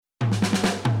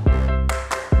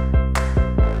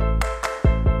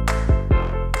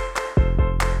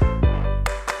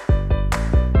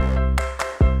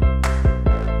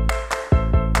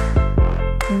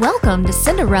Welcome to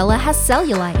Cinderella Has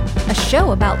Cellulite, a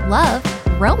show about love,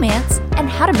 romance, and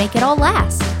how to make it all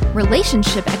last.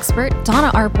 Relationship expert Donna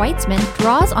R. Weitzman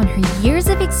draws on her years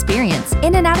of experience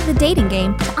in and out of the dating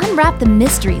game to unwrap the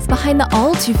mysteries behind the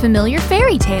all-too-familiar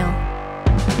fairy tale.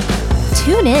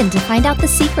 Tune in to find out the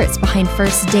secrets behind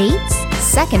first dates,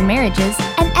 second marriages,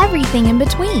 and everything in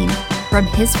between. From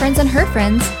his friends and her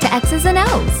friends to X's and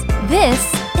O's.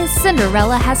 This is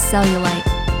Cinderella Has Cellulite.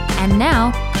 And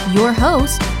now, your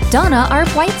host, Donna R.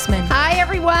 Weitzman. Hi,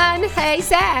 everyone. Hey,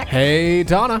 Zach. Hey,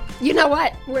 Donna. You know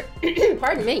what?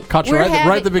 Pardon me. Caught you right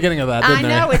at the beginning of that, didn't I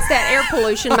know. It's that air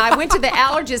pollution. I went to the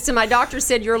allergist, and my doctor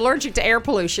said, you're allergic to air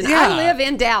pollution. Yeah. I live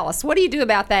in Dallas. What do you do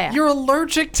about that? You're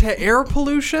allergic to air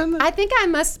pollution? I think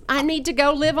I need to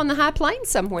go live on the high plains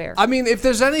somewhere. I mean, if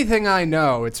there's anything I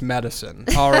know, it's medicine,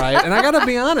 all right? And I got to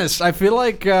be honest, I feel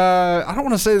like, I don't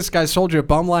want to say this guy sold you a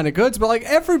bum line of goods, but like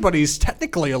everybody's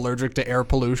technically allergic to air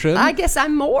pollution. I guess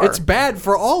I'm more. It's bad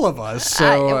for all of us,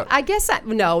 so... I guess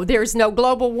no, there's no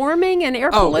global warming and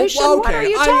air pollution. Well, okay. What are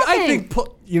you talking? I think...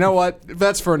 You know what?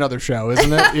 That's for another show,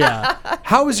 isn't it? Yeah.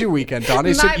 How was your weekend, Donna?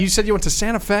 You said you went to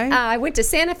Santa Fe? I went to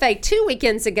Santa Fe 2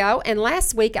 weekends ago, and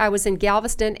last week I was in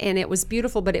Galveston, and it was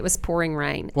beautiful, but it was pouring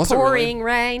rain. Was it really? Pouring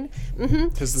rain. Mm-hmm.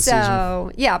 'Tis the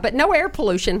season. Yeah, but no air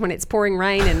pollution when it's pouring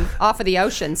rain and off of the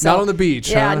ocean. So, Not on the beach,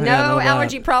 Yeah, huh? no Yeah,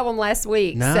 allergy problem last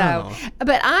week. No. So,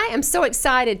 but I am so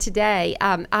excited today.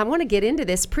 I want to get into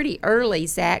this pretty early,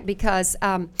 Zach, because,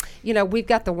 we've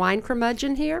got the wine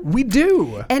curmudgeon here. We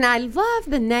do. And I love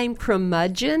the name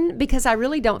curmudgeon because I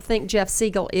really don't think Jeff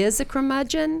Siegel is a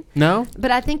curmudgeon. No? But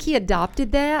I think he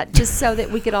adopted that just so that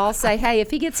we could all say, hey,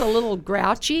 if he gets a little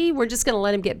grouchy, we're just going to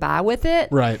let him get by with it.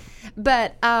 Right.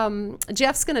 But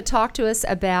Jeff's going to talk to us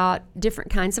about different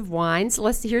kinds of wines.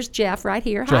 Here's Jeff right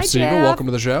here. Jeff Hi, Siegel, Jeff. welcome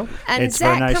to the show. And It's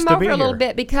very Zach, nice come to over be a little here.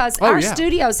 bit because Oh, our yeah.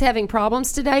 studio's having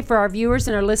problems today for our viewers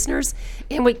and our listeners,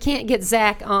 and we can't get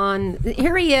Zach on.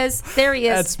 Here he is. There he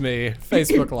is. That's me.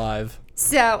 Facebook Live.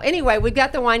 So anyway, we've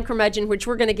got the wine curmudgeon, which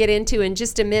we're going to get into in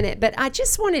just a minute. But I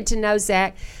just wanted to know,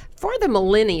 Zach, for the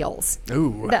millennials,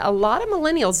 Ooh. a lot of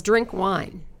millennials drink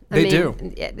wine. They do.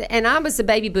 And I was a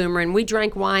baby boomer, and we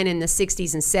drank wine in the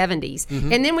 60s and 70s.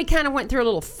 Mm-hmm. And then we kind of went through a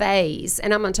little phase,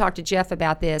 and I'm going to talk to Jeff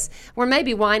about this, where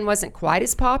maybe wine wasn't quite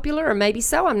as popular, or maybe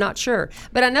so, I'm not sure.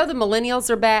 But I know the millennials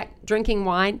are back drinking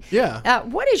wine. Yeah.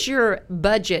 What is your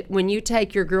budget when you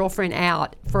take your girlfriend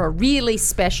out for a really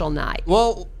special night?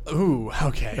 Well,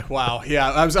 okay. Wow.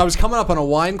 Yeah, I was coming up on a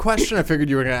wine question. I figured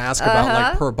you were going to ask about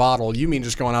like per bottle. You mean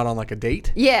just going out on like a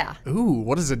date? Yeah. Ooh,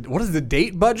 what is the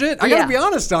date budget? I got to be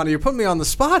honest, Donna, you're putting me on the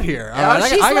spot here. All right,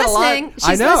 she's I got listening. A lot,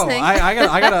 She's I know. listening.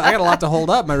 I got a lot to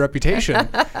hold up, my reputation.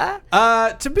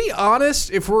 To be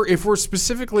honest, if we're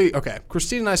specifically okay,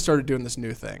 Christine and I started doing this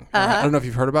new thing. I don't know if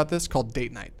you've heard about this called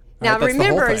date night. Now, Right, that's the whole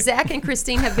remember, thing. Zach and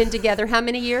Christine have been together how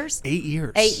many years? 8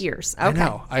 years. 8 years. Okay. I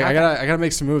know. I gotta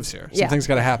make some moves here. Yeah. Something's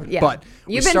gotta happen. Yeah. But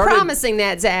You've been promising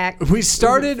that, Zach. We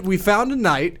found a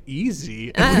night,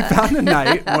 easy. We found a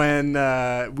night when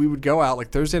we would go out, like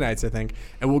Thursday nights, I think,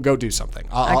 and we'll go do something.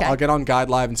 I'll get on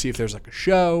Guide Live and see if there's like a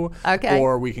show. Okay.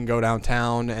 Or we can go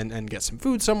downtown and get some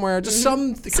food somewhere. Just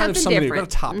something Something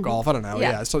different. Top golf. I don't know. Yeah.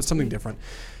 Yeah, so something different.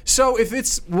 So if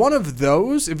it's one of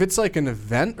those, if it's like an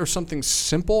event or something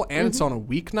simple and it's on a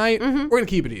weeknight, we're going to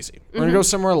keep it easy. We're going to go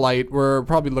somewhere light. We're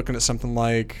probably looking at something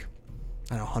like,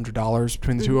 I don't know, $100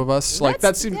 between the two of us.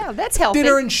 That's healthy.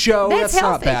 Dinner and show, that's not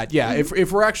healthy. bad. Yeah,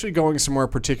 if we're actually going somewhere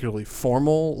particularly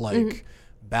formal, like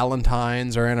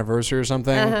Valentine's or anniversary or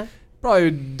something,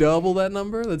 probably double that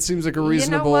number. That seems like a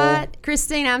reasonable... You know what,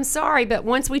 Christine, I'm sorry, but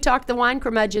once we talk the wine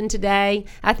curmudgeon today,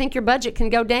 I think your budget can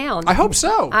go down. I hope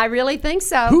so. I really think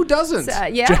so. Who doesn't?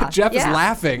 Jeff is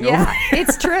laughing. Yeah, over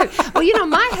it's true. Well,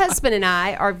 my husband and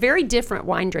I are very different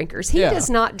wine drinkers. He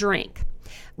does not drink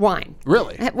wine.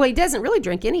 Really? Well, he doesn't really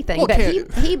drink anything, Well, but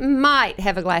he might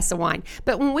have a glass of wine.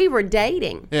 But when we were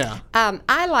dating,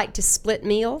 I like to split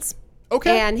meals.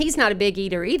 Okay. And he's not a big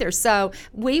eater either. So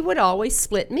we would always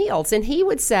split meals. And he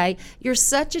would say, you're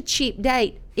such a cheap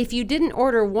date. If you didn't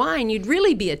order wine, you'd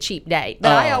really be a cheap date.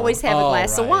 But I always have a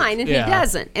glass of wine, and he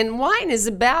doesn't. And wine is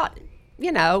about,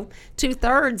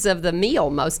 2/3 of the meal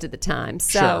most of the time.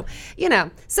 So,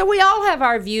 so we all have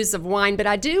our views of wine. But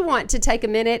I do want to take a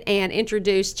minute and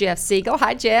introduce Jeff Siegel.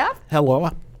 Hi, Jeff. Hello.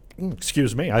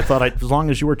 Excuse me. I thought as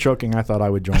long as you were choking, I thought I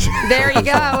would join you. There you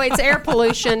go. It's air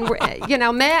pollution.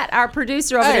 Matt, our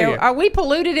producer over there. Are we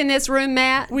polluted in this room,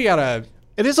 Matt? We got to...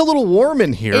 It is a little warm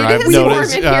in here. It is warm in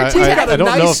here, too. I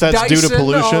don't know if that's due to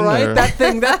pollution. All right. Or...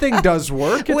 That thing does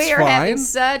work. It's we are fine. having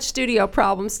such studio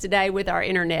problems today with our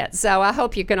internet, so I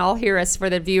hope you can all hear us for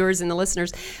the viewers and the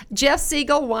listeners. Jeff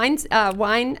Siegel, wine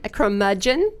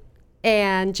curmudgeon.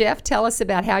 And Jeff, tell us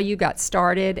about how you got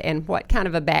started and what kind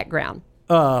of a background.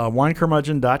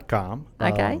 WineCurmudgeon.com.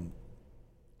 Okay.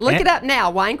 Look it up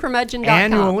now, winecurmudgeon.com.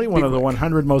 Annually, one of the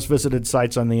 100 most visited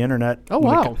sites on the internet. Oh,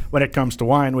 wow. When it comes to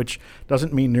wine, which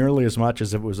doesn't mean nearly as much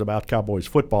as if it was about Cowboys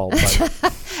football.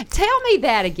 But Tell me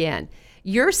that again.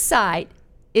 Your site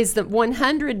is the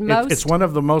 100 most... It's one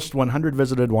of the most 100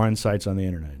 visited wine sites on the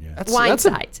internet, yeah. That's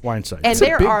sites. Wine sites. And That's a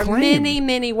there big are claim. many,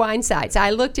 many wine sites.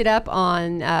 I looked it up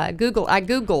on Google. I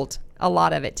Googled a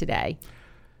lot of it today.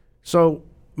 So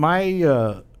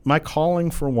my calling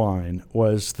for wine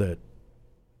was that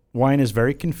wine is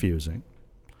very confusing.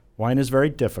 Wine is very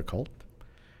difficult.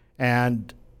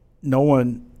 And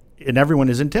everyone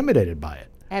is intimidated by it.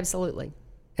 Absolutely.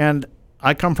 And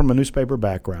I come from a newspaper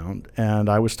background, and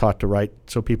I was taught to write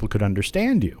so people could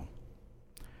understand you.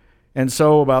 And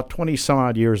so about 20 some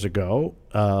odd years ago,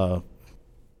 the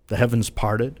heavens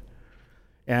parted,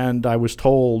 and I was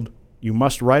told, you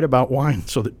must write about wine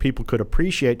so that people could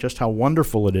appreciate just how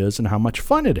wonderful it is and how much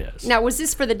fun it is. Now, was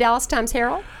this for the Dallas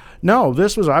Times-Herald? No,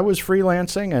 I was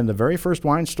freelancing, and the very first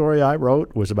wine story I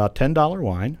wrote was about $10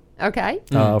 wine. Okay.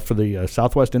 For the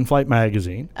Southwest In-Flight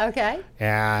magazine. Okay.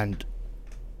 And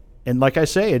like I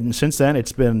say, and since then,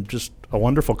 it's been just a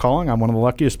wonderful calling. I'm one of the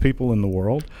luckiest people in the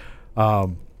world.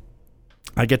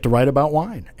 I get to write about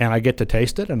wine, and I get to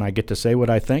taste it, and I get to say what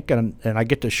I think, and I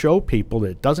get to show people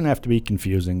that it doesn't have to be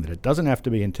confusing, that it doesn't have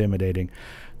to be intimidating,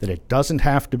 that it doesn't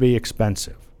have to be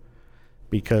expensive.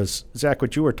 Because, Zach,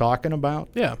 what you were talking about,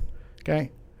 Yeah.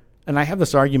 okay, and I have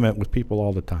this argument with people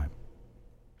all the time.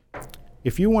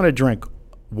 If you want to drink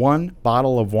one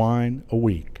bottle of wine a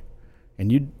week,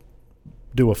 and you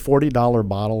do a $40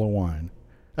 bottle of wine,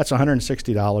 that's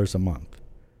 $160 a month.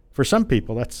 For some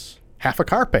people, that's half a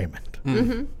car payment.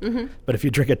 But if you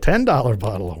drink a $10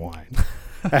 bottle of wine,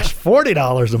 that's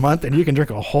 $40 a month, and you can drink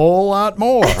a whole lot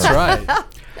more. That's right.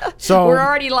 So We're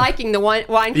already liking the wine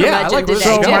curmudgeon I like today. this.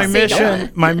 So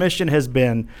Jeff, my mission has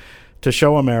been to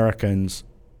show Americans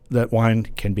that wine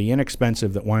can be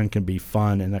inexpensive, that wine can be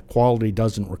fun, and that quality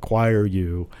doesn't require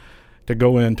you to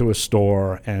go into a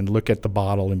store and look at the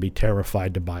bottle and be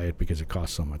terrified to buy it because it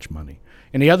costs so much money.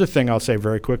 And the other thing I'll say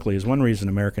very quickly is one reason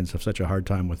Americans have such a hard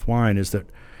time with wine is that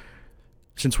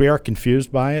since we are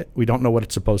confused by it, we don't know what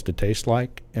it's supposed to taste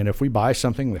like. And if we buy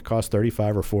something that costs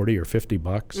 $35 or $40 or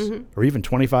 $50 or even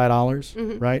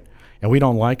 $25, right, and we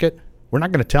don't like it, we're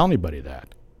not going to tell anybody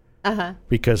that.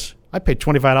 Because I paid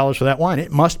 $25 for that wine.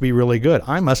 It must be really good.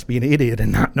 I must be an idiot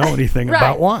and not know anything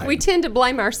about wine. We tend to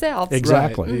blame ourselves.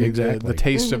 Exactly. Right. Exactly. The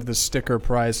taste of the sticker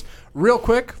prize. Real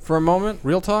quick, for a moment,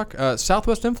 real talk.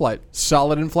 Southwest In-Flight,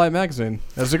 solid In-Flight magazine.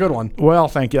 That's a good one. Well,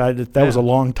 thank you. That was a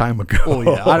long time ago. Oh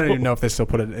yeah, I don't even know if they still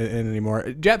put it in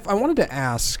anymore. Jeff, I wanted to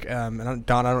ask, and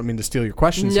Don, I don't mean to steal your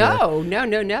questions here.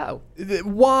 No.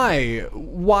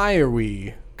 Why are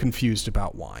we confused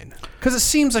about wine? Because it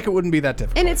seems like it wouldn't be that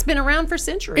difficult. And it's been around for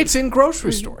centuries. It's in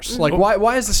grocery stores. Like,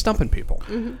 why is this stumping people?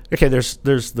 Okay, there's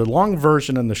the long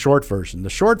version and the short version. The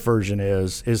short version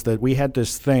is that we had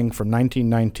this thing from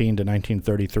 1919 to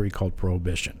 1933 called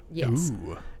Prohibition. Yes.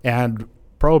 Ooh. And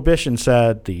Prohibition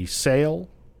said the sale,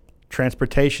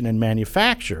 transportation, and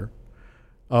manufacture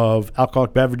of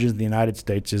alcoholic beverages in the United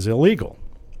States is illegal.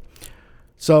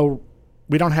 So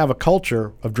we don't have a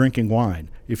culture of drinking wine.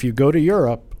 If you go to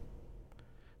Europe,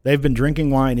 they've been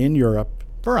drinking wine in Europe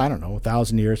for,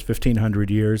 1,000 years, 1,500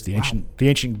 years. The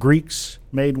ancient Greeks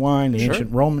made wine. The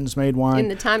ancient Romans made wine. In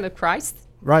the time of Christ?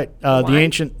 Right.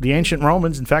 The ancient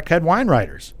Romans, in fact, had wine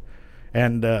writers.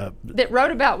 And that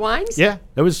wrote about wines? Yeah,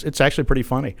 it's actually pretty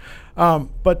funny.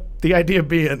 But the idea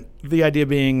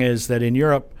being is that in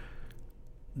Europe,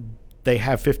 they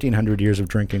have 1,500 years of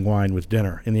drinking wine with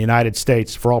dinner. In the United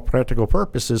States, for all practical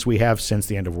purposes, we have since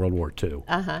the end of World War II.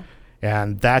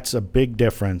 And that's a big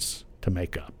difference to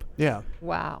make up. Yeah.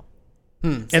 Wow.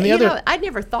 And So, I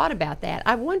never thought about that.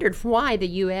 I wondered why the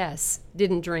U.S.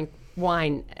 didn't drink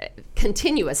wine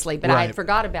continuously, but I had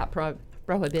forgot about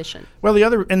Prohibition. Well, the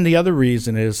other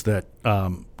reason is that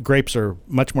grapes are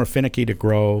much more finicky to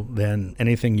grow than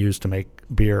anything used to make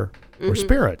beer or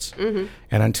spirits. And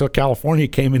until California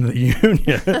came into the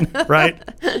Union, right,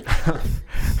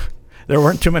 there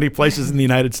weren't too many places in the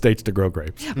United States to grow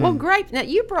grapes. Well, grape. Now,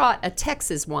 you brought a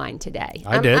Texas wine today.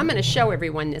 I did. I'm going to show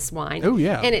everyone this wine. Oh,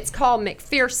 yeah. And it's called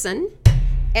McPherson.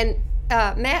 And,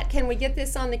 Matt, can we get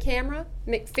this on the camera?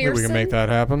 McPherson. We can make that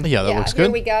happen. Yeah, that looks good.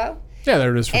 Here we go. Yeah,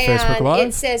 there it is for And Facebook Live.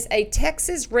 it says a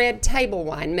Texas red table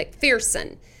wine,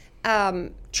 McPherson.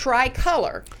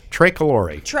 Tricolor.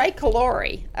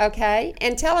 Tricolore. Okay.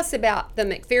 And tell us about the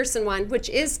McPherson wine, which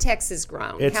is Texas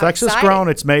grown. It's Texas grown.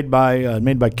 It's made by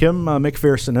Kim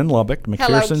McPherson in Lubbock. McPherson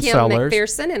Hello, Kim Cellars.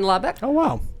 McPherson in Lubbock. Oh,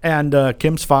 wow. And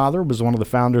Kim's father was one of the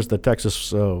founders of the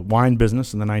Texas wine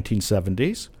business in the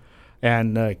 1970s.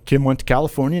 And Kim went to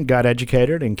California and got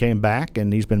educated and came back,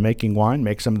 and he's been making wine,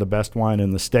 makes some of the best wine in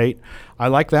the state. I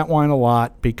like that wine a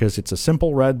lot because it's a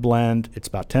simple red blend. It's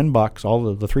about $10. All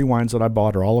of the 3 wines that I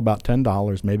bought are all about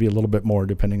 $10, maybe a little bit more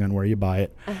depending on where you buy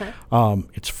it.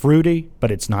 It's fruity,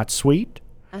 but it's not sweet.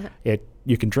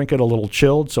 You can drink it a little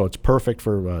chilled, so it's perfect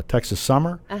for Texas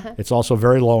summer. It's also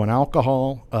very low in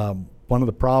alcohol. One of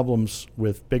the problems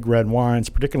with big red wines,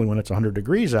 particularly when it's 100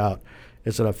 degrees out,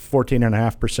 is that a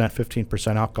 14.5%,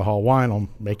 15% alcohol wine will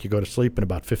make you go to sleep in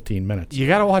about 15 minutes. You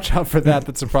got to watch out for that.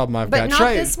 That's a problem I've got. But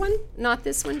not this one? Not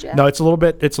this one, Jeff? No, it's a little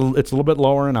bit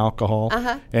lower in alcohol.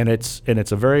 And it's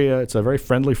a very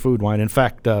friendly food wine. In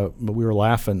fact, we were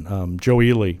laughing. Joe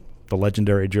Ely, the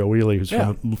legendary Joe Ely, who's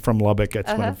from Lubbock,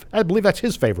 I believe that's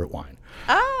his favorite wine.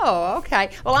 Oh,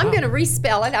 okay. Well, I'm going to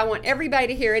respell it. I want everybody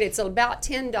to hear it. It's about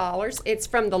 $10. It's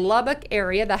from the Lubbock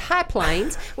area, the High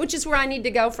Plains, which is where I need to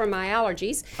go for my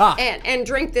allergies, and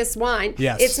drink this wine.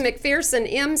 Yes. It's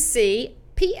McPherson, McPherson,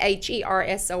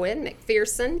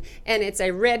 McPherson, and it's a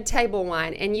red table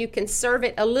wine, and you can serve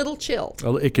it a little chilled.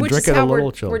 Well, it can drink it a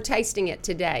little chilled. We're tasting it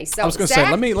today. So I was going to say,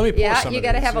 let me pour some of you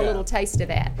got to these, have a little taste of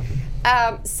that.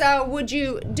 So would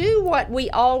you do what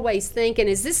we always think, and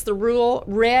is this the rule,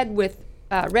 red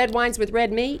wines with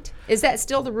red meat? Is that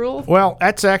still the rule? Well,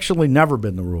 that's actually never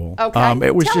been the rule. Okay.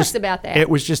 Tell us about that. It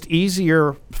was just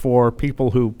easier for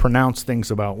people who pronounce things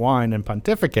about wine and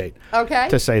pontificate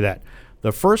to say that.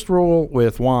 The first rule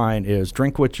with wine is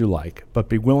drink what you like, but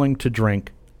be willing to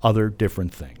drink other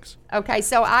different things. Okay,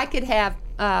 so I could have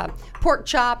pork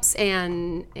chops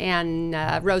and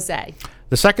rosé.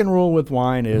 The second rule with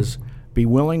wine is be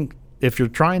willing, if you're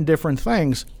trying different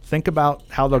things, think about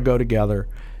how they'll go together,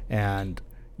 and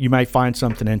you might find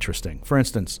something interesting. For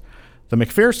instance, the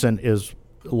McPherson is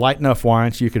light enough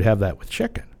wine so you could have that with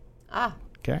chicken.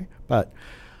 Okay, but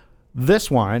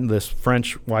this wine, this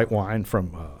French white wine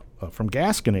from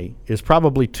Gascony, is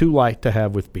probably too light to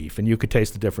have with beef, and you could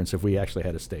taste the difference if we actually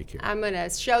had a steak here. I'm going to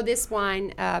show this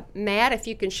wine, Matt, if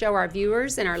you can show our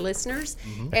viewers and our listeners.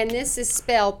 And this is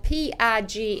spelled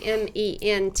Pigmentum,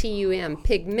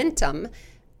 pigmentum,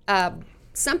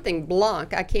 something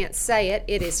blanc. I can't say it.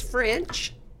 It is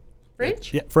French.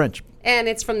 French? Yeah, French. And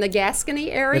it's from the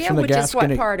Gascony area, It's from the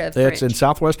Gascony. Is what part of French? It's in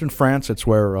southwestern France. It's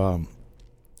where,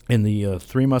 in the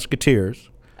Three Musketeers.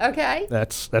 Okay.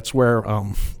 That's where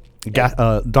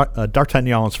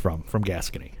D'Artagnan's from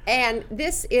Gascony. And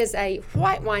this is a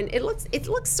white wine. It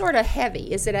looks sort of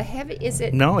heavy. Is it a heavy? Is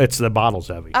it? No, it's the bottle's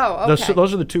heavy. Oh, okay.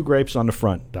 Those are the 2 grapes on the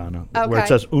front, Donna, where Okay. it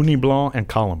says Uni Blanc and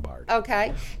Colombard.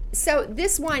 Okay. So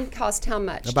this wine cost how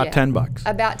much? About Jeff? $10.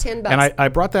 About $10. And I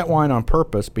brought that wine on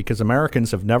purpose because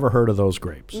Americans have never heard of those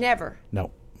grapes. Never.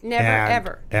 No. Never,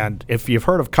 ever. And if you've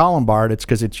heard of Colombard, it's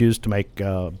because it's used to make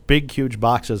big, huge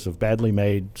boxes of badly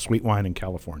made sweet wine in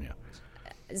California.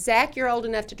 Zach, you're old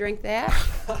enough to drink that.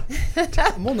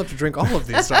 I'm old enough to drink all of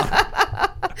these.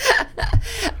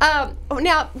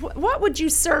 Now, what would you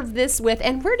serve this with,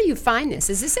 and where do you find this?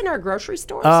 Is this in our grocery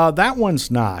stores? That one's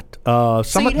not. So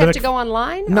you'd have to go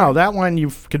online? No, that one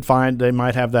you could find. They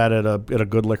might have that at a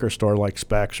good liquor store like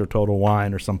Specs or Total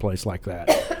Wine or someplace like that.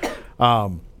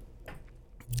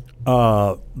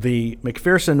 The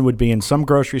McPherson would be in some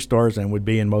grocery stores and would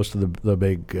be in most of the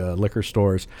big liquor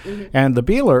stores. And the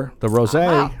Bieler, the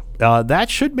Rosé, that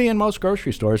should be in most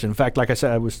grocery stores. In fact, like I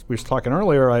said, we was talking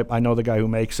earlier, I know the guy who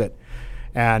makes it.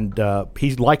 And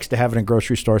he likes to have it in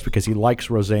grocery stores because he likes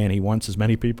rosé and he wants as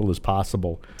many people as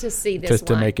possible to see this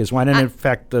to make his wine. And in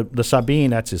fact, the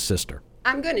Sabine, that's his sister.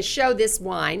 I'm going to show this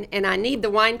wine, and I need the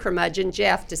wine curmudgeon,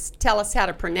 Jeff, to tell us how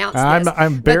to pronounce this.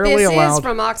 I'm barely allowed. But this is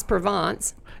from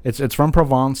Aix-Provence. It's from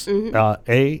Provence.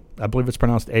 I believe it's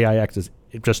pronounced AIX. Is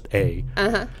just A.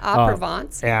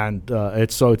 Provence. And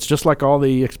it's just like all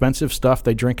the expensive stuff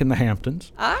they drink in the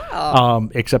Hamptons.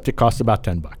 Except it costs about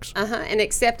 $10. And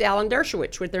except Alan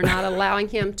Dershowitz, where they're not allowing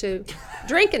him to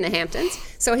drink in the Hamptons,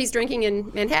 so he's drinking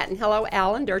in Manhattan. Hello,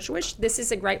 Alan Dershowitz. This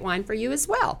is a great wine for you as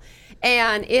well.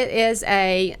 And it is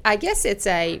I guess it's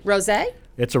a rosé.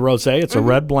 It's a rosé. It's a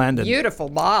red blend. Beautiful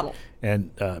bottle. And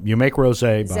you make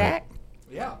rosé by. Zach?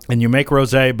 Yeah. And you make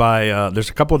rosé by, there's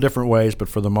a couple of different ways, but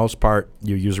for the most part,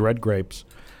 you use red grapes,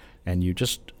 and you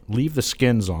just leave the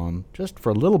skins on just for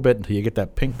a little bit until you get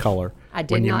that pink color. I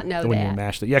did not know when that. you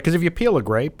mash it. Yeah, because if you peel a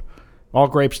grape, All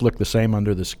grapes look the same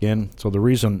under the skin. So the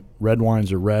reason red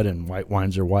wines are red and white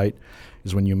wines are white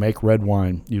is when you make red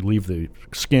wine, you leave the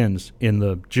skins in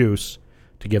the juice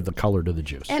to give the color to the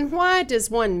juice. And why does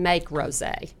one make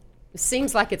rosé? It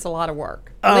seems like it's a lot of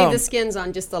work. Leave the skins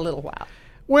on just a little while.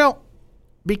 Well,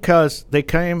 because they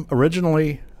came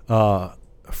originally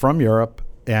from Europe,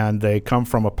 and they come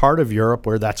from a part of Europe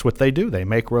where that's what they do. They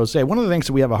make rosé. One of the things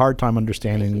that we have a hard time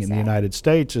understanding in the United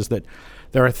States is that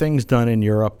there are things done in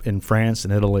Europe, in France, in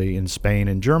Italy, in Spain,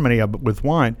 in Germany with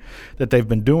wine that they've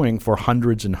been doing for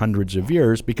hundreds and hundreds of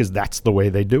years because that's the way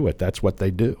they do it. That's what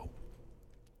they do.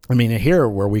 I mean, here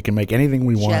where we can make anything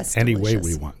we want, Just any delicious.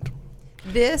 way we want.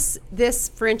 This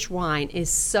French wine is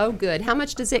so good. How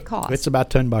much does it cost? It's about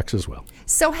 $10 as well.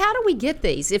 So how do we get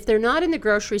these? If they're not in the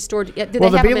grocery store, do they have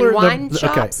them in wine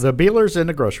shops? Okay, the Bieler's in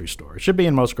the grocery store. It should be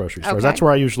in most grocery stores. Okay. That's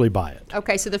where I usually buy it.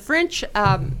 Okay, so the French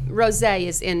rosé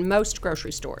is in most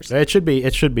grocery stores. It should be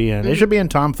in. It should be in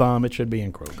Tom Thumb. It should be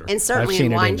in Kroger. And certainly I've seen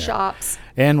in it wine there. shops.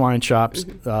 And wine shops.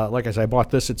 Like I said, I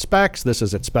bought this at Specs. This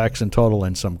is at Specs in total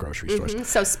in some grocery stores.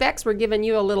 So Specs, we're giving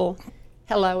you a little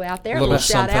hello out there, a Little little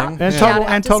shout out. something. And Shout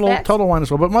out to total Specs. wine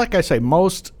as well. But like I say,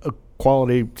 most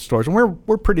quality stores, and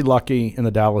we're pretty lucky in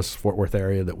the Dallas-Fort Worth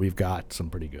area that we've got some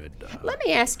pretty good. Let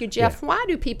me ask you, Jeff, why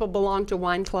do people belong to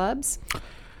wine clubs?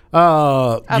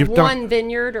 Of One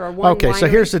vineyard or one Okay, so winery?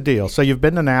 here's the deal. So you've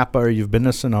been to Napa or you've been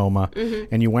to Sonoma,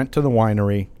 and you went to the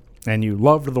winery, and you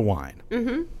loved the wine.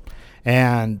 Mm-hmm.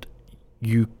 And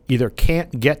you either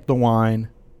can't get the wine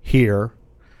here,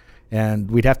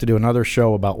 and we'd have to do another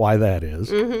show about why that is.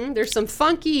 There's some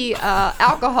funky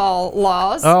alcohol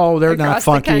laws. Oh, they're not across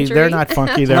the funky. country. They're not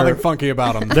funky. Nothing They're funky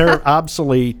about them. they're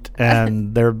obsolete,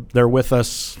 and they're with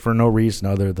us for no reason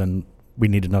other than we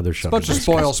need another show. Bunch to of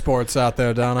discuss. spoil sports out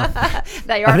there, Donna.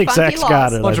 They are I think funky Zach's laws.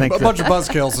 got it. A bunch of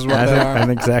buzzkills is what they are. I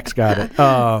think Zach's got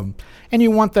it. And you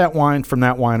want that wine from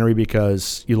that winery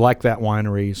because you like that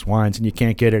winery's wines and you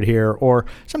can't get it here. Or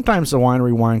sometimes the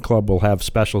winery wine club will have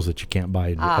specials that you can't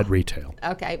buy at retail.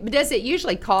 Okay, but does it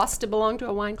usually cost to belong to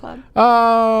a wine club?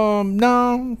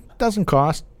 No, it doesn't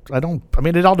cost. I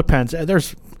mean, it all depends.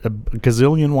 There's a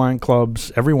gazillion wine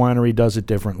clubs. Every winery does it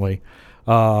differently.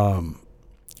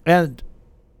 And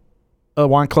a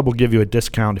wine club will give you a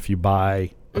discount if you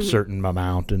buy a certain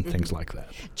amount and things like that.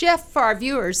 Jeff, for our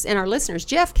viewers and our listeners,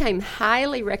 Jeff came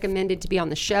highly recommended to be on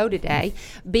the show today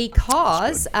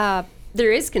because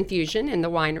there is confusion in the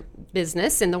wine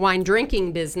business, in the wine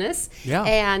drinking business. Yeah.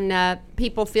 And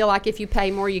people feel like if you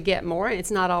pay more, you get more, and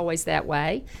it's not always that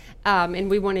way. And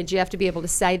we wanted Jeff to be able to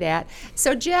say that.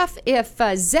 So, Jeff, if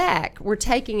Zach were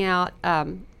taking out,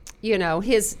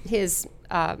 his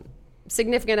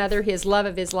significant other, his love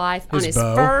of his life, on his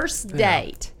beau. first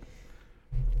date,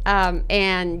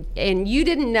 and you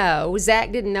didn't know,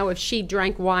 Zach didn't know if she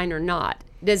drank wine or not.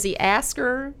 Does he ask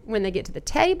her when they get to the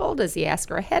table? Does he ask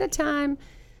her ahead of time?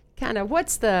 Kind of,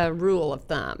 what's the rule of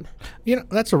thumb?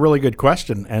 That's a really good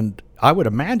question, and I would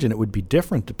imagine it would be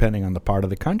different depending on the part of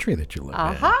the country that you live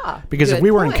in. Because if Good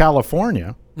we were in point.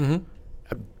 California,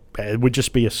 it would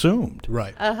just be assumed.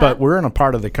 Right. But we're in a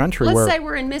part of the country Let's where say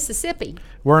we're in Mississippi.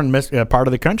 we're in a part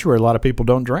of the country where a lot of people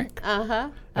don't drink.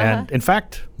 And in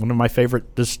fact, one of my favorite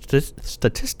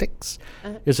statistics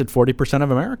is that 40%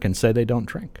 of Americans say they don't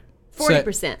drink.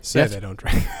 40%. Say they don't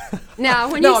drink.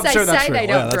 Now, when No, you I'm say sure that's say true. they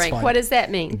Yeah, don't that's drink, fine. what does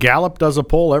that mean? Gallup does a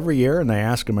poll every year, and they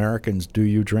ask Americans, do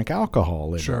you drink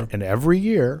alcohol? Sure. And every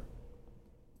year,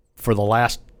 for the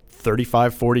last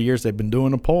 35, 40 years, they've been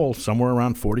doing a poll. Somewhere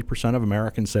around 40% of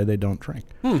Americans say they don't drink.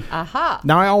 Aha.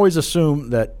 Now, I always assume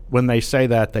that when they say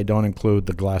that, they don't include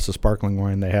the glass of sparkling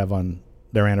wine they have on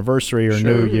their anniversary or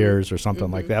New Year's or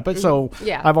something like that. But so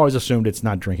Yeah. I've always assumed it's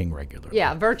not drinking regularly.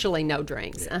 Yeah, virtually no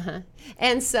drinks.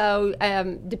 And so,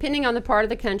 depending on the part of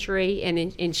the country,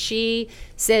 and she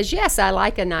says, yes, I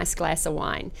like a nice glass of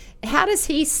wine. How does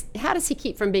he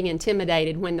keep from being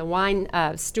intimidated when the wine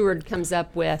steward comes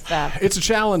up with It's a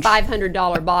challenge.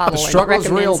 $500 bottle? The struggle's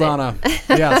and real, recommends it?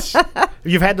 Donna. Yes.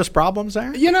 You've had this problem,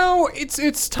 Zach?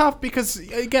 It's tough because,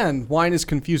 again, wine is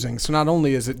confusing. So not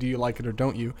only is it do you like it or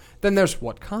don't you, then there's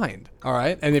what kind, all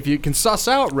right? And if you can suss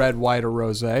out red, white, or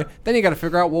rosé, then you got to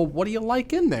figure out, well, what do you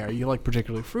like in there? You like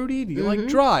particularly fruity? Do you like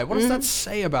dry? What does that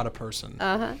say about a person?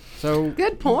 So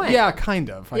Good point. Yeah,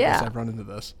 kind of. I guess Yeah. I've run into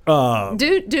this.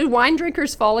 Do wine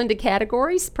drinkers fall into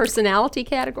categories, personality Oh,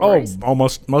 categories?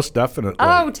 most definitely.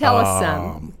 Oh, tell us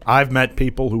some. I've met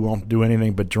people who won't do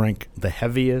anything but drink the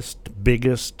heaviest,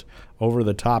 biggest,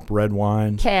 over-the-top red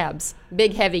wines. Cabs,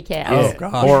 big heavy cabs. Oh,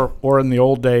 gosh. Or in the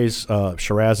old days,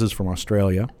 Shirazes from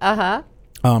Australia.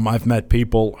 I've met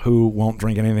people who won't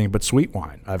drink anything but sweet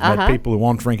wine. I've met people who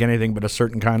won't drink anything but a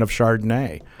certain kind of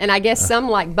Chardonnay. And I guess some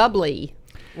like bubbly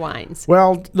wines.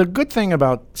 Well, the good thing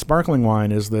about sparkling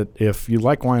wine is that if you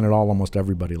like wine at all, almost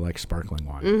everybody likes sparkling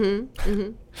wine.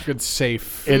 Good,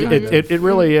 safe. It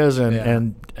really is,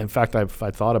 and in fact, I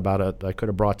thought about it. I could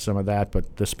have brought some of that,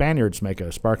 but the Spaniards make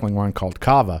a sparkling wine called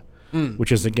Cava,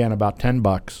 which is again about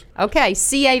 $10. Okay,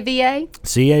 CAVA.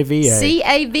 CAVA.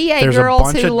 CAVA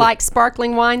girls who like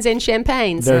sparkling wines and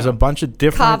champagnes. There's a bunch of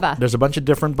different. Cava. There's a bunch of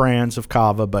different brands of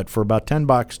Cava, but for about $10,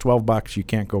 $12, you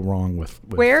can't go wrong with.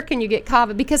 Where can you get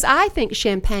Cava? Because I think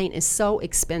champagne is so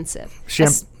expensive.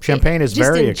 Champagne is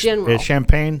very expensive. It's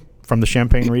champagne from the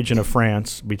Champagne region of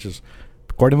France, which is,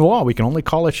 according to the law, we can only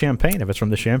call it champagne if it's from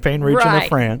the Champagne region of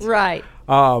France. Right.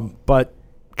 But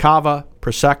Cava,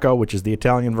 Prosecco, which is the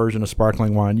Italian version of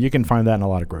sparkling wine, you can find that in a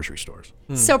lot of grocery stores.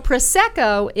 So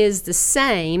Prosecco is the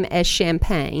same as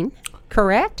champagne,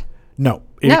 correct? No.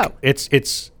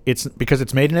 It's because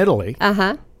it's made in Italy.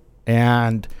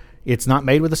 And it's not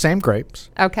made with the same grapes.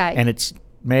 Okay. And it's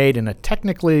made in a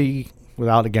technically,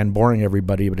 without again boring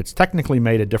everybody, but it's technically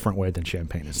made a different way than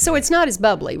champagne is. So it's not as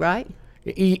bubbly, right?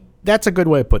 That's a good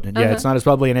way of putting it. Yeah, it's not as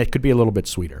bubbly, and it could be a little bit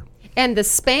sweeter. And the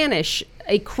Spanish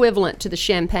equivalent to the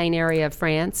Champagne area of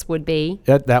France would be?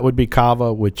 That would be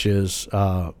Cava, which is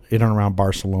in and around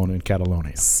Barcelona and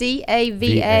Catalonia.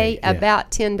 CAVA,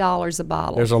 about $10 a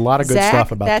bottle. There's a lot of good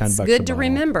stuff about $10 a bottle. That's good to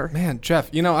remember. Man,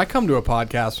 Jeff, I come to a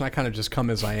podcast and I kind of just come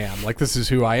as I am. Like, this is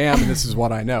who I am and this is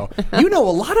what I know. You know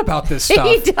a lot about this stuff.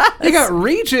 He does. You got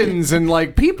regions and,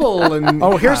 like, people and...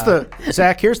 Oh, here's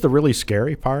the really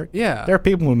scary part. Yeah. There are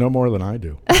people who know more than I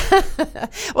do.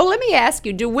 Well, let me ask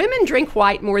you, do women drink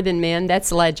white more than men?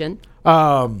 That's legend.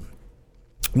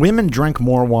 Women drink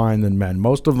more wine than men.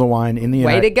 Most of the wine in the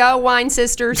Way to go, wine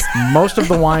sisters. Most of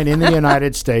the wine in the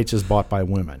United States is bought by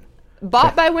women.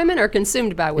 Bought by women or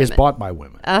consumed by women? Is bought by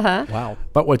women. Wow.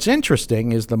 But what's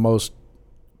interesting is the most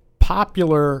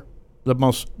popular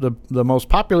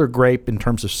grape in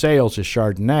terms of sales is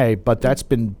Chardonnay, but that's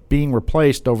been being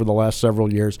replaced over the last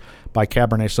several years by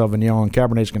Cabernet Sauvignon, and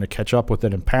Cabernet is going to catch up with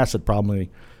it and pass it probably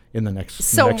in the next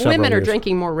So women are years.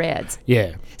 Drinking more reds.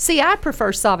 Yeah. See, I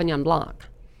prefer Sauvignon Blanc.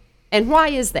 And why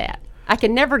is that? I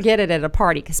can never get it at a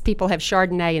party because people have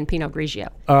Chardonnay and Pinot Grigio.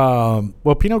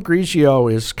 Well, Pinot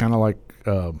Grigio is kind of like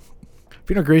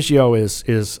Pinot Grigio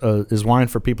is wine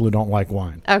for people who don't like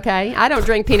wine. Okay, I don't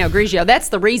drink Pinot Grigio. That's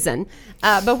the reason.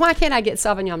 But why can't I get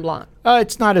Sauvignon Blanc?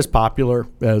 It's not as popular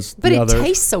as the others. But it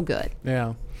tastes so good.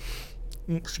 Yeah.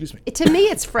 Excuse me. To me,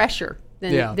 it's fresher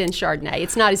than Chardonnay.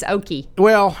 It's not as oaky.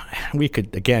 Well, we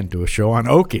could, again, do a show on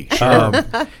oaky.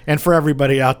 And for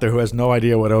everybody out there who has no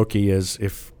idea what oaky is,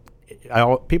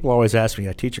 people always ask me,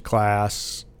 I teach a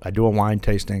class, I do a wine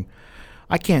tasting.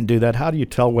 I can't do that. How do you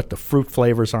tell what the fruit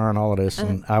flavors are and all of this?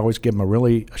 And I always give them a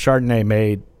Chardonnay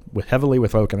made heavily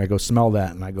with oak, and I go, smell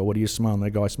that. And I go, what do you smell? And they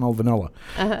go, I smell vanilla.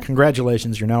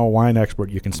 Congratulations, you're now a wine expert.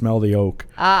 You can smell the oak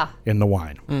in the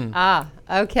wine.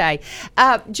 Okay.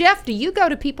 Jeff, do you go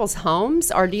to people's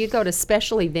homes or do you go to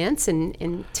special events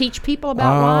and teach people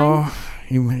about wine?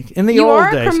 In the you old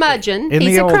are days, a curmudgeon. in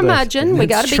He's the a old curmudgeon. days, We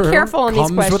got to be careful on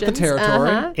these questions. Comes with the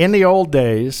territory. In the old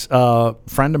days, a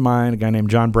friend of mine, a guy named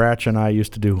John Bratch, and I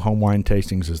used to do home wine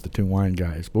tastings as the two wine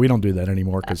guys. But we don't do that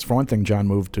anymore because, for one thing, John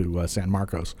moved to San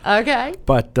Marcos. Okay.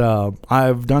 But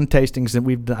I've done tastings,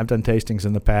 and I've done tastings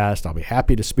in the past. I'll be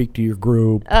happy to speak to your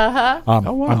group.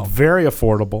 I'm very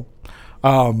affordable,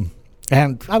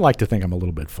 and I like to think I'm a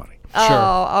little bit funny.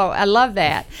 Oh, I love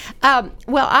that.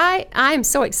 Well, I am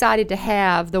so excited to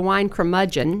have the wine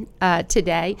curmudgeon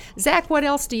today. Zach, what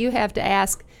else do you have to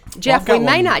ask Jeff? We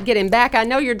may not get him back. I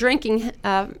know you're drinking,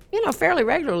 fairly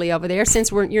regularly over there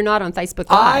since you're not on Facebook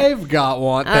Live. I've got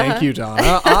one. Thank you,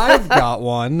 Donna. I've got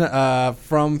one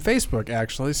from Facebook,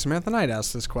 actually. Samantha Knight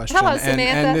asked this question. Hello,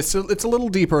 Samantha. And it's a little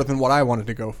deeper than what I wanted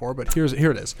to go for, but here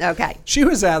it is. Okay. She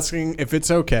was asking if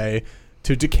it's okay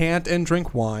to decant and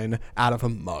drink wine out of a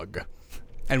mug.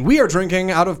 And we are drinking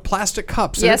out of plastic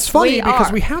cups. And Yes, it's funny we because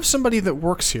are. we have somebody that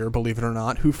works here, believe it or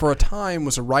not, who for a time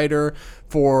was a writer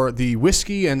for the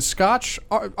Whiskey and Scotch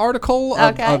article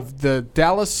of the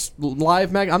Dallas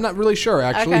Live mag. I'm not really sure,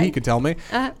 actually. Okay. He could tell me.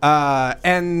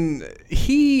 And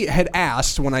he had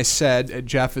asked when I said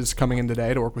Jeff is coming in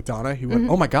today to work with Donna, he went,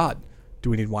 oh my God, do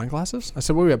we need wine glasses? I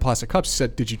said, well, we have plastic cups. He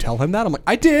said, did you tell him that? I'm like,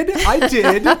 I did.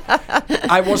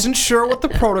 I wasn't sure what the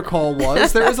protocol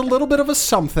was. There is a little bit of a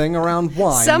something around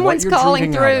wine. Someone's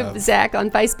calling through, of. Zach,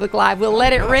 on Facebook Live. We'll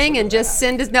let it ring and just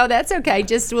send us. No, that's okay.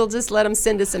 We'll just let them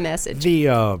send us a message.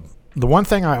 The one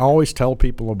thing I always tell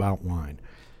people about wine,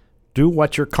 do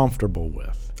what you're comfortable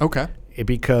with. Okay.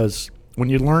 Because when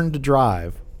you learn to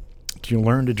drive, do you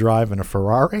learn to drive in a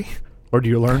Ferrari? Or do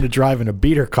you learn to drive in a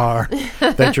beater car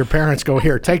that your parents go,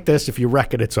 here, take this. If you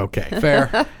wreck it, it's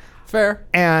okay. Fair.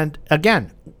 And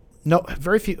again, no,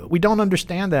 very few. We don't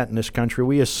understand that in this country.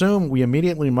 We assume we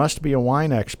immediately must be a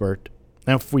wine expert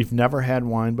if we've never had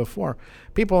wine before.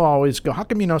 People always go, how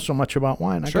come you know so much about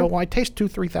wine? I go, well, I taste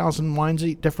 2,000-3,000 wines,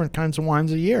 different kinds of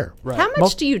wines a year. Right. How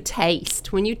much do you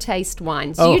taste when you taste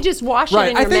wines? Do you just wash it in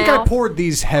your mouth? I think I poured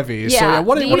these heavy. Yeah. So yeah,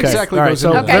 what exactly goes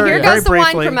into Okay, here goes the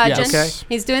wine curmudgeon. Yes.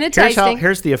 He's doing a tasting.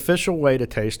 Here's the official way to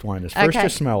taste wine is first you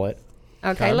smell it.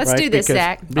 Okay, let's do this,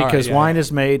 Zach. Because wine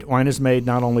is made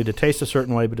not only to taste a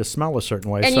certain way, but to smell a certain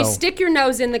way. And you stick your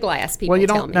nose in the glass, people. Well, you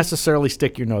tell don't me. necessarily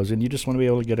stick your nose in. You just want to be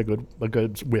able to get a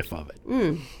good whiff of it.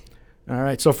 All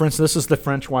right. So, for instance, this is the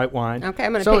French white wine. Okay,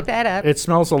 I'm going to pick that up. It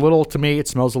smells a little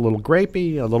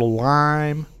grapey, a little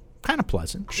lime, kind of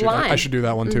pleasant. I should do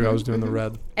that one too. I was doing the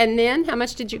red. And then, how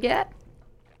much did you get?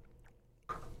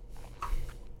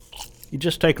 You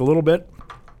just take a little bit.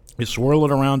 You swirl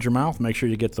it around your mouth, make sure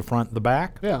you get the front and the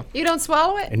back. Yeah. You don't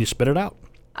swallow it? And you spit it out.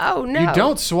 Oh, no. You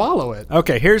don't swallow it.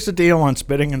 Okay, here's the deal on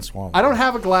spitting and swallowing. I don't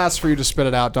have a glass for you to spit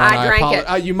it out, Donna. I drank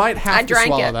it. You might have to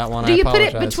swallow that one. Do you put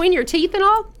it between your teeth and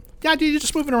all? Yeah, you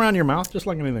just move it around your mouth, just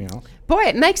like anything else. Boy,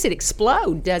 it makes it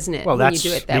explode, doesn't it, well, when you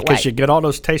do it that way? Because you get all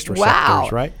those taste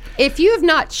receptors, right? If you have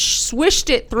not swished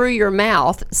it through your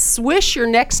mouth, swish your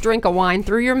next drink of wine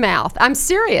through your mouth. I'm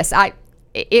serious.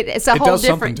 It's a whole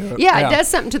different. It does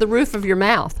something to the roof of your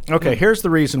mouth. Okay, here's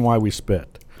the reason why we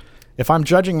spit. If I'm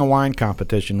judging a wine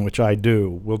competition, which I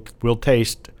do, we'll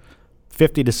taste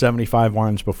 50 to 75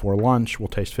 wines before lunch. We'll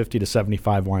taste 50 to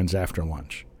 75 wines after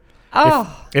lunch.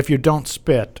 Oh. If you don't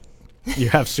spit, you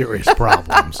have serious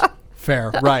problems.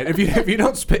 Fair, right. If you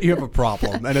don't spit, you have a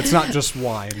problem, and it's not just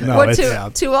wine. No,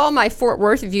 well, to all my Fort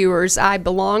Worth viewers, I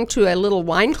belonged to a little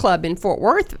wine club in Fort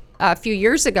Worth a few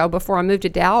years ago before I moved to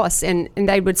Dallas, and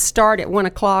they would start at 1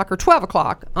 o'clock or 12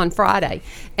 o'clock on Friday.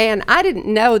 And I didn't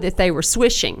know that they were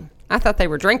swishing. I thought they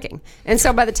were drinking. And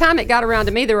so by the time it got around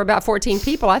to me, there were about 14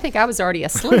 people. I think I was already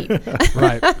asleep.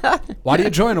 Right. Why do you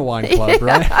join a wine club,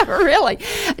 right? Yeah, really.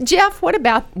 Jeff, what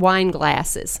about wine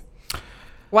glasses?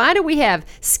 Why do we have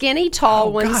skinny,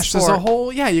 tall ones? Gosh, there's a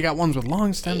whole, you got ones with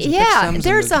long stems and thick stems.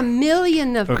 There's a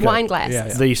million of wine glasses.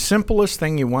 Yeah. The simplest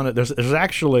thing you want to, there's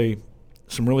actually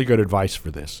some really good advice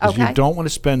for this. Okay. You don't want to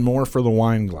spend more for the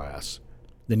wine glass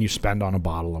than you spend on a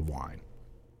bottle of wine.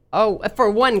 Oh, for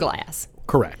one glass.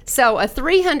 Correct. So a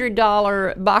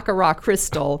 $300 Baccarat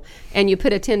crystal, and you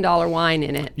put a $10 wine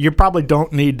in it. You probably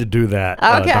don't need to do that.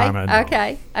 Donna, no.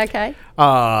 Okay.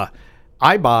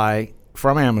 I buy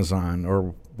from Amazon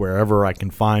or wherever I can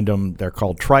find them. They're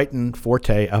called Triton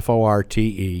Forte,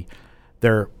 Forte.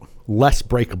 They're less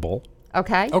breakable.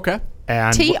 Okay.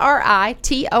 And Triton.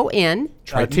 Tritan.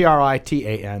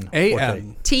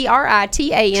 A-N.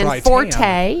 Tritan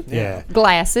Forte. Yeah.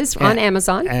 Glasses on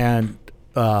Amazon. And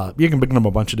you can pick them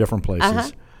a bunch of different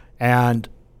places. And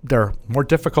they're more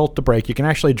difficult to break. You can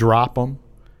actually drop them,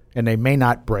 and they may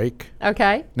not break.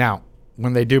 Okay. Now,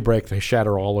 when they do break, they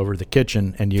shatter all over the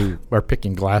kitchen, and you are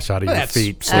picking glass out of your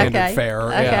feet. Standard fare.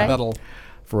 Okay. Yeah, that'll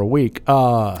for a week.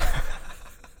 And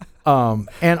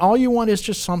all you want is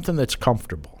just something that's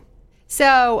comfortable.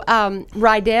 So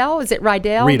Riedel, is it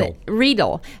Riedel?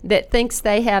 Riedel. That thinks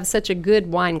they have such a good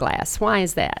wine glass. Why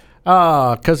is that?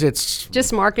 Because it's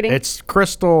just marketing. It's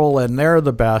Crystal, and they're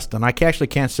the best. And I actually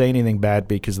can't say anything bad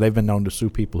because they've been known to sue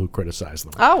people who criticize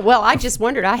them. Oh well, I just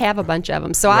wondered. I have a bunch of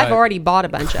them, so I've already bought a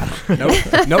bunch of them.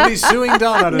 Nope. Nobody's suing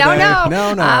Donna today.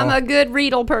 No. I'm a good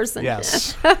Riedel person.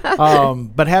 Yes.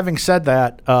 But having said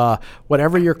that,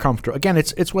 whatever you're comfortable. Again,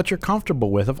 it's what you're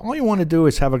comfortable with. If all you want to do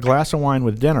is have a glass of wine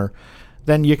with dinner,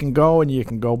 then you can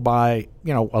go buy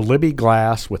a Libby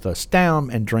glass with a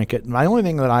stem and drink it. And the only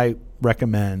thing that I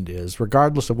recommend is,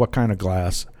 regardless of what kind of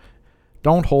glass,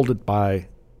 don't hold it by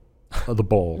the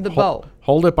bowl. The bowl.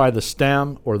 Hold it by the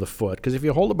stem or the foot. Because if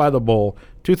you hold it by the bowl,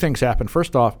 two things happen.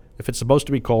 First off, if it's supposed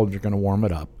to be cold, you're going to warm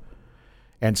it up.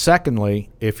 And secondly,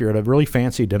 if you're at a really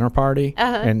fancy dinner party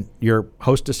and your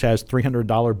hostess has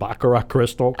 $300 Baccarat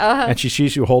crystal and she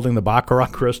sees you holding the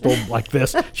Baccarat crystal like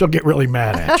this, she'll get really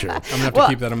mad at you. I'm going to have to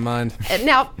keep that in mind.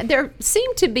 Now, there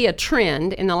seemed to be a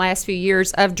trend in the last few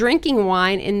years of drinking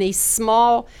wine in these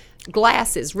small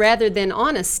glasses rather than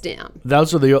on a stem.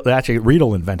 Those are actually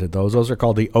Riedel invented those. Those are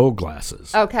called the O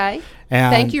glasses. Okay.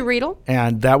 Thank you, Riedel.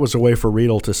 And that was a way for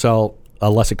Riedel to sell a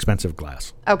less expensive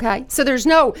glass. Okay. So there's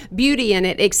no beauty in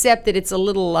it except that it's a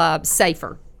little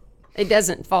safer. It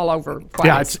doesn't fall over quite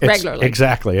as regularly.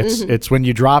 Exactly. It's when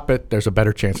you drop it, there's a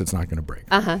better chance it's not going to break.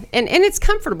 And it's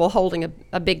comfortable holding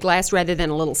a big glass rather than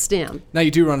a little stem. Now,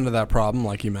 you do run into that problem,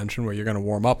 like you mentioned, where you're going to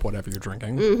warm up whatever you're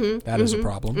drinking. That is a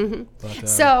problem. But,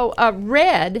 So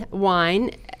red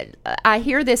wine, I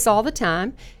hear this all the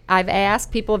time.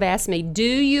 People have asked me, do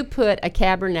you cool a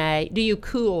Cabernet?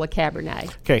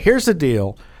 Okay, here's the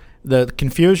deal. The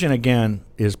confusion, again,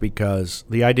 is because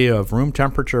the idea of room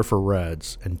temperature for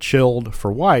reds and chilled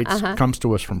for whites comes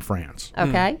to us from France.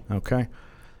 Okay. Okay.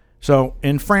 So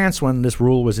in France, when this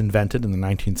rule was invented in the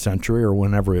 19th century or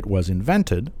whenever it was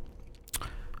invented,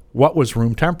 what was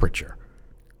room temperature?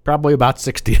 Probably about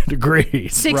 60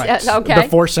 degrees. Okay.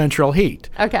 Before central heat.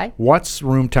 Okay. What's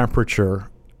room temperature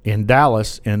in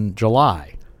Dallas in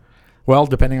July? Well,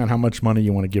 depending on how much money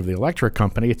you want to give the electric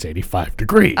company, it's 85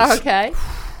 degrees. Okay.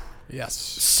 yes.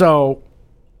 So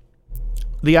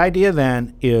the idea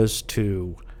then is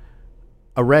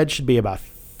a red should be about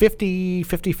 50,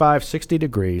 55, 60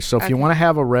 degrees. So if you want to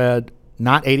have a red,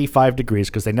 not 85 degrees,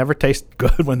 because they never taste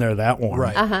good when they're that warm.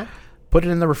 Right. Put it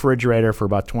in the refrigerator for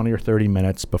about 20 or 30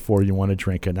 minutes before you want to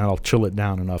drink it, and that'll chill it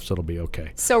down enough so it'll be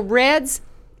okay. So reds,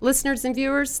 listeners and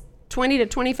viewers, 20 to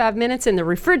 25 minutes in the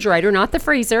refrigerator, not the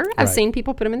freezer. I've seen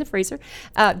people put them in the freezer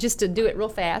just to do it real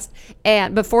fast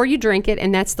and before you drink it,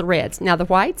 and that's the reds. Now the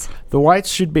whites? The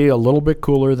whites should be a little bit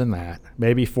cooler than that,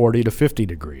 maybe 40 to 50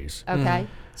 degrees. Okay.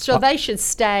 So they should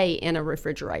stay in a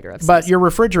refrigerator. But your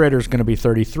refrigerator is going to be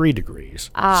 33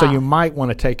 degrees, so you might want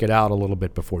to take it out a little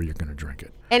bit before you're going to drink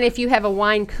it. And if you have a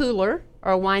wine cooler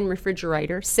or a wine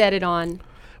refrigerator, set it on.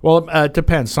 Well, it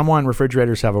depends. Some wine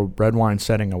refrigerators have a red wine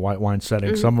setting, a white wine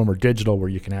setting. Some of them are digital where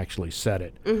you can actually set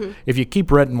it. If you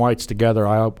keep red and whites together,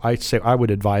 I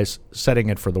would advise setting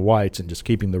it for the whites and just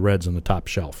keeping the reds on the top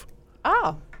shelf.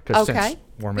 Oh, Because okay. since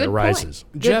warmer it rises.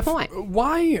 Jeff, Good point.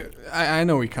 why? I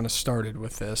know we kind of started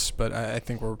with this, but I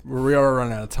think we are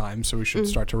running out of time, so we should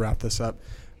start to wrap this up.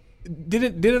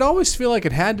 Did it always feel like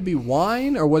it had to be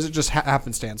wine, or was it just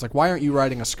happenstance? Like, why aren't you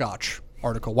writing a Scotch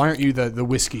article? Why aren't you the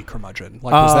whiskey curmudgeon?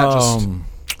 Like, was that just?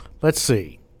 Let's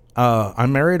see. I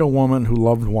married a woman who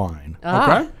loved wine.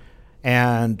 Okay.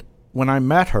 And when I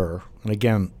met her, and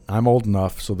again, I'm old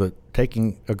enough so that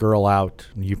taking a girl out,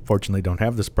 and you fortunately don't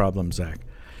have this problem, Zach,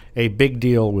 a big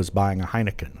deal was buying a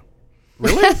Heineken.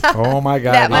 Really? Oh, my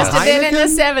God. That must have been in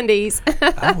the Heineken?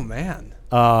 70s. Oh, man.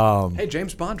 Hey,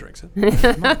 James Bond drinks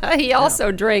it. He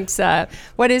also drinks,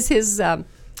 what is his...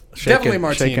 Definitely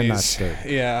martinis. Shaken, not stirred.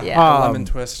 Yeah. Lemon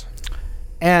twist.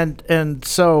 And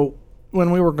so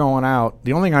when we were going out,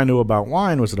 the only thing I knew about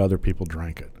wine was that other people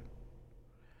drank it.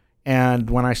 And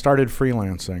when I started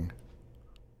freelancing,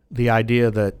 the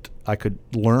idea that I could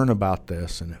learn about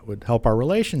this and it would help our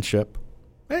relationship,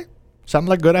 sounded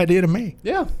like a good idea to me.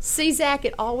 Yeah. See, Zach,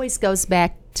 it always goes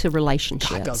back to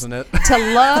relationships. Doesn't it? To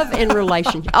love and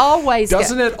relationship. Always.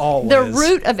 Doesn't it always? The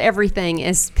root of everything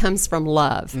comes from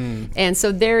love. And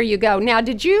so there you go. Now,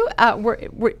 did you,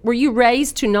 were you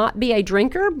raised to not be a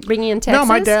drinker, being in Texas? No,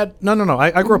 my dad, no.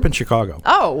 I grew up in Chicago.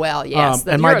 Oh, well, yes.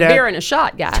 And you're my dad, a beer and a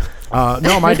shot guy.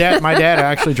 No, my dad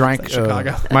actually drank,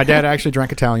 Chicago. My dad actually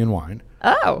drank Italian wine.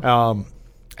 Oh.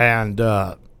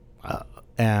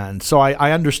 And so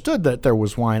I understood that there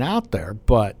was wine out there,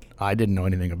 but I didn't know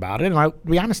anything about it. And to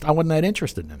be honest, I wasn't that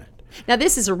interested in it. Now,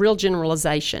 this is a real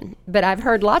generalization, but I've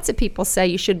heard lots of people say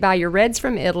you should buy your reds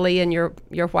from Italy and your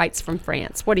whites from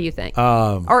France. What do you think?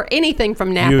 Or anything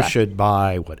from Napa. You should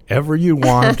buy whatever you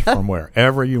want from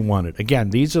wherever you want it. Again,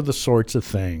 these are the sorts of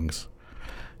things.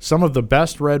 Some of the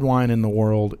best red wine in the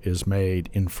world is made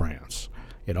in France.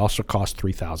 It also costs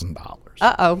 $3,000.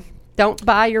 Uh-oh. Don't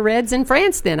buy your reds in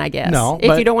France then, I guess. No,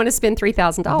 if you don't want to spend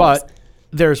 $3,000. But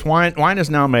there's wine. Wine is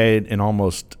now made in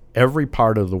almost every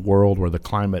part of the world where the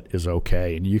climate is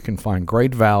okay, and you can find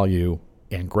great value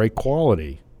and great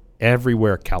quality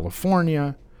everywhere.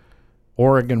 California,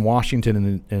 Oregon,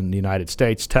 Washington in the United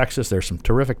States, Texas. There's some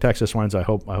terrific Texas wines. I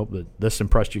hope that this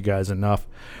impressed you guys enough.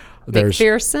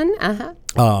 McPherson,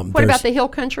 what about the Hill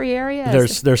Country area?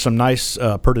 There's some nice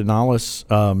Pedernales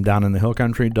down in the Hill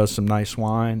Country. Does some nice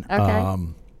wine. Okay.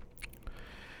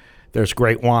 There's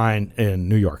great wine in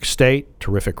New York State,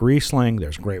 terrific Riesling.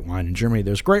 There's great wine in Germany.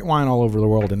 There's great wine all over the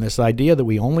world. And this idea that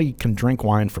we only can drink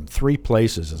wine from 3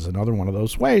 places is another one of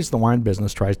those ways the wine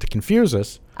business tries to confuse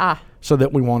us so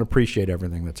that we won't appreciate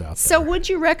everything that's out there. So would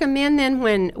you recommend then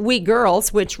when we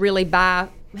girls, which really buy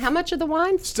how much of the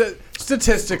wine?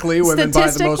 Statistically, women buy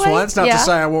the most wines. Not to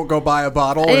say I won't go buy a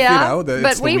bottle if,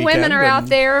 but we women are out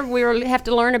there. We have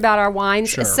to learn about our wines.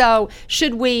 Sure. So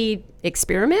should we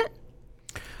experiment?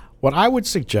 What I would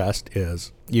suggest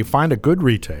is you find a good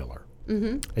retailer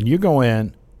and you go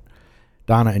in.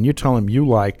 Donna, and you tell him you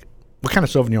like, what kind of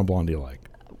Sauvignon Blanc do you like?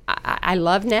 I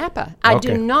love Napa. I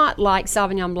do not like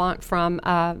Sauvignon Blanc from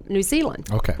New Zealand,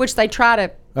 which they try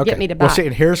to get me to buy. Well, see,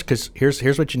 and here's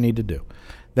what you need to do.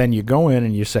 Then you go in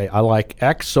and you say, I like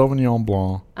X Sauvignon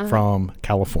Blanc from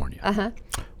California.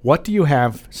 What do you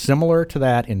have similar to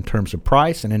that in terms of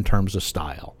price and in terms of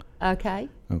style? Okay.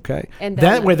 And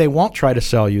that way they won't try to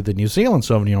sell you the New Zealand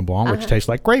Sauvignon Blanc, which tastes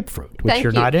like grapefruit, which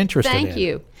you're not interested in. Thank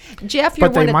you. Jeff,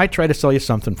 but they might try to sell you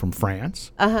something from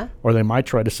France, or they might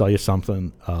try to sell you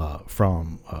something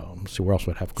from, let's see, where else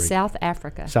would have great? South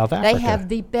Africa. South Africa. They have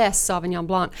the best Sauvignon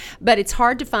Blanc, but it's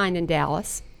hard to find in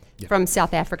Dallas. From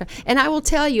South Africa. And I will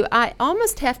tell you, I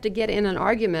almost have to get in an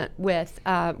argument with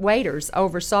waiters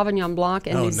over Sauvignon Blanc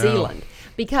in New Zealand.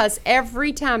 Because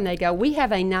every time they go, we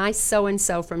have a nice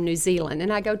so-and-so from New Zealand.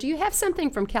 And I go, do you have something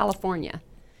from California?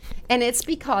 And it's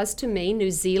because, to me,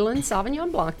 New Zealand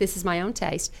Sauvignon Blanc, this is my own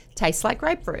taste, tastes like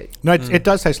grapefruit. No, it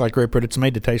does taste like grapefruit. It's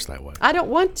made to taste that way. I don't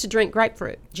want to drink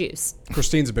grapefruit juice.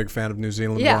 Christine's a big fan of New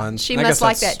Zealand wines. She must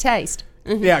like that taste.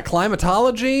 Yeah,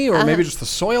 climatology, or maybe just the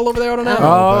soil over there. I don't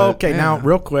know. Okay, now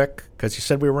real quick, because you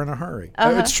said we were in a hurry.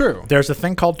 It's true. There's a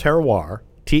thing called terroir,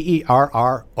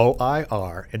 Terroir,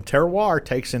 and terroir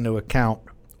takes into account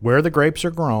where the grapes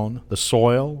are grown, the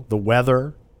soil, the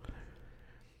weather,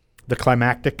 the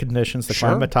climatic conditions, the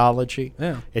climatology.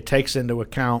 Yeah. It takes into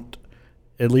account,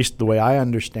 at least the way I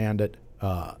understand it,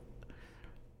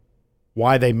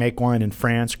 why they make wine in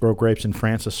France, grow grapes in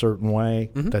France a certain way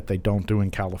that they don't do in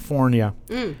California.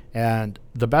 And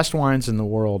the best wines in the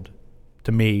world,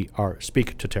 to me,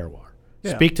 speak to terroir.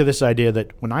 Yeah. Speak to this idea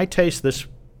that when I taste this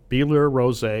Billeur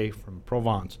Rosé from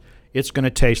Provence, it's going to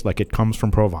taste like it comes from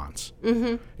Provence.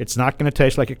 It's not going to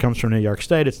taste like it comes from New York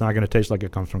State. It's not going to taste like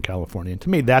it comes from California. And to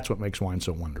me, that's what makes wine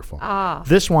so wonderful.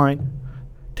 This wine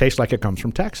tastes like it comes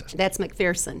from Texas. That's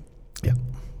McPherson. Yeah.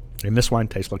 And this wine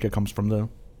tastes like it comes from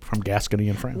Gascony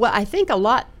in France. Well, I think a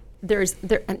lot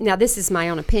now this is my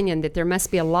own opinion, that there must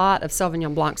be a lot of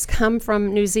Sauvignon Blancs come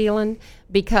from New Zealand,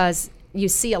 because you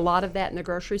see a lot of that in the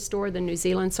grocery store, the New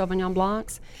Zealand Sauvignon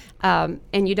Blancs, and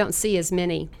you don't see as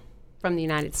many from the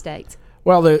United States.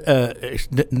 Well,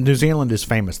 New Zealand is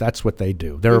famous. That's what they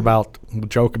do. They're the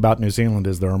joke about New Zealand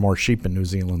is there are more sheep in New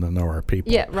Zealand than there are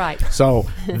people. Yeah, right. So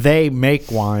they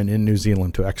make wine in New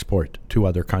Zealand to export to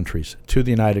other countries, to the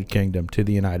United Kingdom, to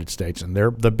the United States, and their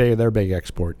big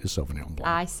export is Sauvignon Blanc.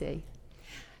 I see.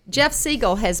 Jeff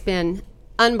Siegel has been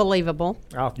unbelievable.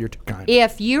 Oh, you're too kind.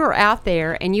 If you're out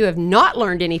there and you have not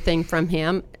learned anything from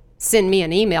him, send me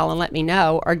an email and let me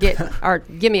know, or give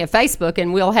me a Facebook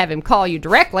and we'll have him call you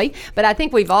directly. But I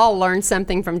think we've all learned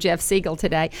something from Jeff Siegel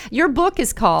today. Your book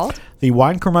is called The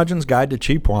Wine Curmudgeon's Guide to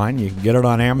Cheap Wine. You can get it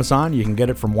on Amazon. You can get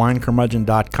it from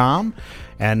winecurmudgeon.com.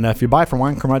 And if you buy it from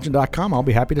winecurmudgeon.com, I'll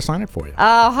be happy to sign it for you.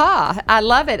 I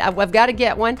love it. I've got to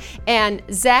get one. And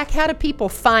Zach, how do people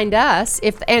find us?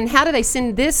 And how do they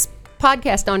send this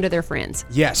podcast onto their friends?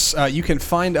 Yes, you can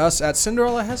find us at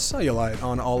Cinderella Has Cellulite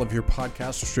on all of your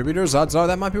podcast distributors. Odds are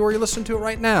that might be where you listen to it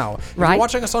right now. If you're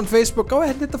watching us on Facebook, go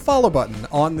ahead and hit the follow button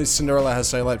on the Cinderella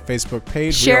Has Cellulite Facebook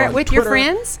page. Share it with Twitter, your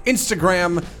friends.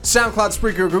 Instagram, SoundCloud,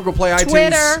 Spreaker, Google Play,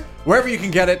 Twitter. iTunes. Wherever you can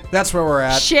get it, that's where we're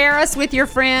at. Share us with your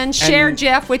friends. Share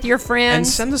Jeff with your friends. And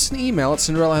send us an email at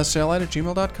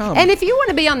cinderellahascellulite@gmail.com. And if you want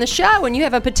to be on the show and you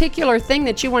have a particular thing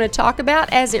that you want to talk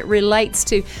about as it relates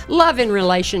to love and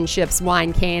relationships,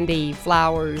 wine, candy,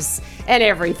 flowers, and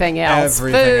everything else,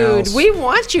 food, we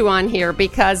want you on here,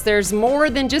 because there's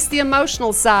more than just the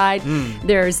emotional side.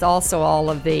 There's also all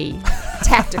of the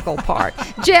tactical part.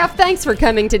 Jeff, thanks for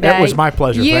coming today. It was my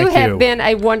pleasure. You Thank have been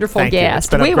a wonderful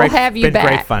guest. We will have you back.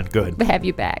 Great fun. Good. Have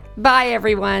you back. Bye,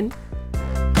 everyone.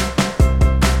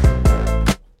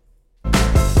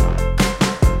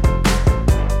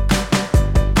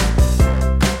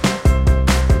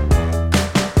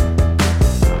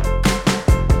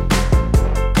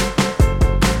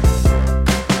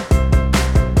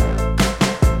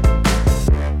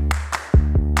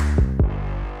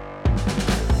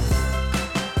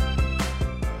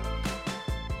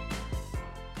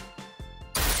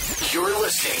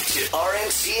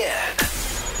 RNCN,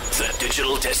 the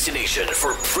digital destination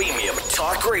for premium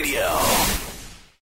talk radio.